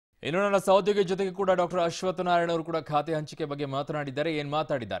ಇನ್ನು ನನ್ನ ಸಹೋದ್ಯೋಗಿ ಜೊತೆಗೆ ಕೂಡ ಡಾಕ್ಟರ್ ಅಶ್ವಥ್ ನಾರಾಯಣ್ ಅವರು ಕೂಡ ಖಾತೆ ಹಂಚಿಕೆ ಬಗ್ಗೆ ಮಾತನಾಡಿದ್ದಾರೆ. ಏನು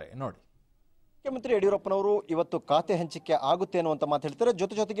ಮಾತಾಡಿದ್ದಾರೆ ನೋಡಿ. ಮುಖ್ಯಮಂತ್ರಿ ಯಡಿಯೂರಪ್ಪನವರು ಇವತ್ತು ಖಾತೆ ಹಂಚಿಕೆ ಆಗುತ್ತೆ ಅನ್ನುವಂಥ ಮಾತು ಹೇಳ್ತಾರೆ.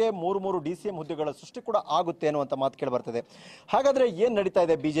 ಜೊತೆಗೆ ಮೂರು ಡಿಸಿಎಂ ಹುದ್ದೆಗಳ ಸೃಷ್ಟಿ ಕೂಡ ಆಗುತ್ತೆ ಅನ್ನುವಂಥ ಮಾತು ಕೇಳಿ ಬರ್ತದೆ. ಹಾಗಾದ್ರೆ ಏನು ನಡೀತಾ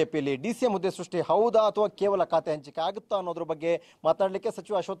ಇದೆ ಬಿಜೆಪಿಯಲ್ಲಿ? ಡಿಸಿಎಂ ಹುದ್ದೆ ಸೃಷ್ಟಿ ಹೌದಾ ಅಥವಾ ಕೇವಲ ಖಾತೆ ಹಂಚಿಕೆ ಆಗುತ್ತಾ ಅನ್ನೋದ್ರ ಬಗ್ಗೆ ಮಾತಾಡಲಿಕ್ಕೆ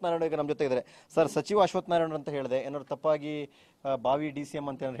ಸಚಿವ ಅಶ್ವಥ್ ನಾರಾಯಣ ಈಗ ನಮ್ಮ ಜೊತೆ ಇದ್ದಾರೆ. ಸರ್, ಸಚಿವ ಅಶ್ವಥ್ ನಾರಾಯಣ ಅಂತ ಹೇಳಿದೆ, ಏನಾದ್ರು ತಪ್ಪಾಗಿ ಬಾವಿ ಡಿಸಿಎಂ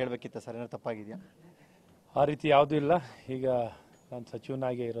ಅಂತ ಏನಾದ್ರು ಹೇಳಬೇಕಿತ್ತ ಸರ್? ಏನಾದ್ರು ತಪ್ಪಾಗಿದೆಯಾ? ಆ ರೀತಿ ಯಾವುದೂ ಇಲ್ಲ. ಈಗ ನಾನು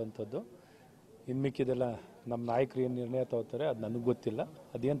ಸಚಿವನಾಗೇ ಇರೋವಂಥದ್ದು. ಇನ್ನು ಮಿಕ್ಕಿದೆಲ್ಲ ನಮ್ಮ ನಾಯಕರು ಏನು ನಿರ್ಣಯ ತಗೋತಾರೆ ಅದು ನನಗೆ ಗೊತ್ತಿಲ್ಲ.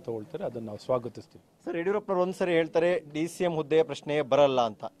 ಅದೇನು ತಗೊಳ್ತಾರೆ ಅದನ್ನು ನಾವು ಸ್ವಾಗತಿಸ್ತೀವಿ. ಸರ್, ಯಡಿಯೂರಪ್ಪನವರು ಒಂದ್ಸರಿ ಹೇಳ್ತಾರೆ ಡಿಸಿಎಂ ಹುದ್ದೆಯ ಪ್ರಶ್ನೆ ಬರಲ್ಲ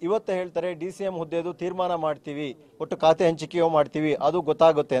ಅಂತ, ಇವತ್ತು ಹೇಳ್ತಾರೆ ಡಿಸಿಎಂ ಹುದ್ದೆದು ತೀರ್ಮಾನ ಮಾಡ್ತೀವಿ, ಒಟ್ಟು ಖಾತೆ ಹಂಚಿಕೆಯೋ ಮಾಡ್ತೀವಿ, ಅದು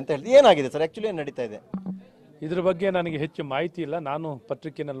ಗೊತ್ತಾಗುತ್ತೆ ಅಂತ ಹೇಳಿ. ಏನಾಗಿದೆ ಸರ್, ಆಕ್ಚುಲಿ ಏನು ನಡೀತಾ ಇದೆ? ಇದ್ರ ಬಗ್ಗೆ ನನಗೆ ಹೆಚ್ಚು ಮಾಹಿತಿ ಇಲ್ಲ. ನಾನು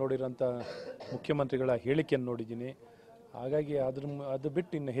ಪತ್ರಿಕೆಯಲ್ಲಿ ನೋಡಿರೋಂಥ ಮುಖ್ಯಮಂತ್ರಿಗಳ ಹೇಳಿಕೆಯನ್ನು ನೋಡಿದ್ದೀನಿ. ಹಾಗಾಗಿ ಅದು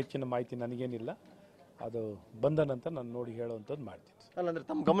ಬಿಟ್ಟು ಇನ್ನು ಹೆಚ್ಚಿನ ಮಾಹಿತಿ ನನಗೇನಿಲ್ಲ. ಅದು ಬಂದ ನಂತರ ನಾನು ನೋಡಿ ಹೇಳುವಂಥದ್ದು ಮಾಡ್ತೀನಿ. ಅಲ್ಲಂದ್ರೆ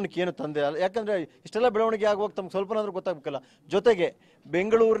ತಮ್ಮ ಗಮನಕ್ಕೆ ಏನು ತಂದೆ? ಯಾಕಂದ್ರೆ ಇಷ್ಟೆಲ್ಲ ಬೆಳವಣಿಗೆ ಆಗುವಾಗ ತಮ್ಗೆ ಸ್ವಲ್ಪನಾದ್ರೂ ಗೊತ್ತಾಗಬೇಕಲ್ಲ. ಜೊತೆಗೆ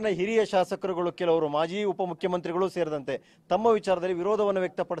ಬೆಂಗಳೂರಿನ ಹಿರಿಯ ಶಾಸಕರುಗಳು, ಕೆಲವರು ಮಾಜಿ ಉಪಮುಖ್ಯಮಂತ್ರಿಗಳು ಸೇರಿದಂತೆ ತಮ್ಮ ವಿಚಾರದಲ್ಲಿ ವಿರೋಧವನ್ನು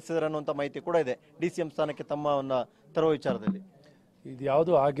ವ್ಯಕ್ತಪಡಿಸಿದ್ದಾರೆ ಅನ್ನುವಂಥ ಮಾಹಿತಿ ಕೂಡ ಇದೆ. ಡಿಸಿಎಂ ಸ್ಥಾನಕ್ಕೆ ತಮ್ಮವನ್ನು ತರುವ ವಿಚಾರದಲ್ಲಿ ಇದು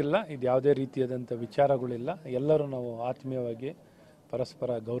ಯಾವುದೂ ಆಗಿಲ್ಲ. ಇದು ಯಾವುದೇ ರೀತಿಯಾದಂಥ ವಿಚಾರಗಳಿಲ್ಲ. ಎಲ್ಲರೂ ನಾವು ಆತ್ಮೀಯವಾಗಿ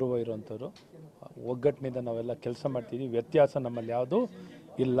ಪರಸ್ಪರ ಗೌರವ ಇರುವಂಥವ್ರು, ಒಗ್ಗಟ್ಟಿನಿಂದ ನಾವೆಲ್ಲ ಕೆಲಸ ಮಾಡ್ತೀವಿ. ವ್ಯತ್ಯಾಸ ನಮ್ಮಲ್ಲಿ ಯಾವುದೂ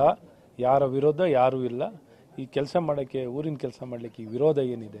ಇಲ್ಲ. ಯಾರ ವಿರೋಧ ಯಾರೂ ಇಲ್ಲ. ಈ ಕೆಲಸ ಮಾಡೋಕ್ಕೆ, ಊರಿನ ಕೆಲಸ ಮಾಡಲಿಕ್ಕೆ ಈ ವಿರೋಧ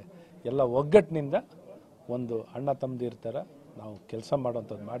ಏನಿದೆ ಎಲ್ಲ ಒಗ್ಗಟ್ಟಿನಿಂದ ಒಂದು ಅಣ್ಣ ತಮ್ಮದಿರ ಥರ ನಾವು ಕೆಲಸ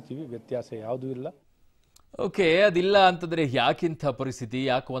ಮಾಡೋವಂಥದ್ದು ಮಾಡ್ತೀವಿ. ವ್ಯತ್ಯಾಸ ಯಾವುದೂ ಇಲ್ಲ. ಓಕೆ, ಅದಿಲ್ಲ ಅಂತಂದ್ರೆ ಯಾಕಿಂಥ ಪರಿಸ್ಥಿತಿ?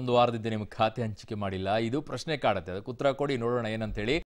 ಯಾಕೆ ಒಂದು ವಾರದಿಂದ ನಿಮ್ಗೆ ಖಾತೆ ಹಂಚಿಕೆ ಮಾಡಿಲ್ಲ? ಇದು ಪ್ರಶ್ನೆ ಕಾಡುತ್ತೆ. ಅದಕ್ಕೆ ಉತ್ತರ ಕೊಡಿ, ನೋಡೋಣ ಏನಂತೇಳಿ.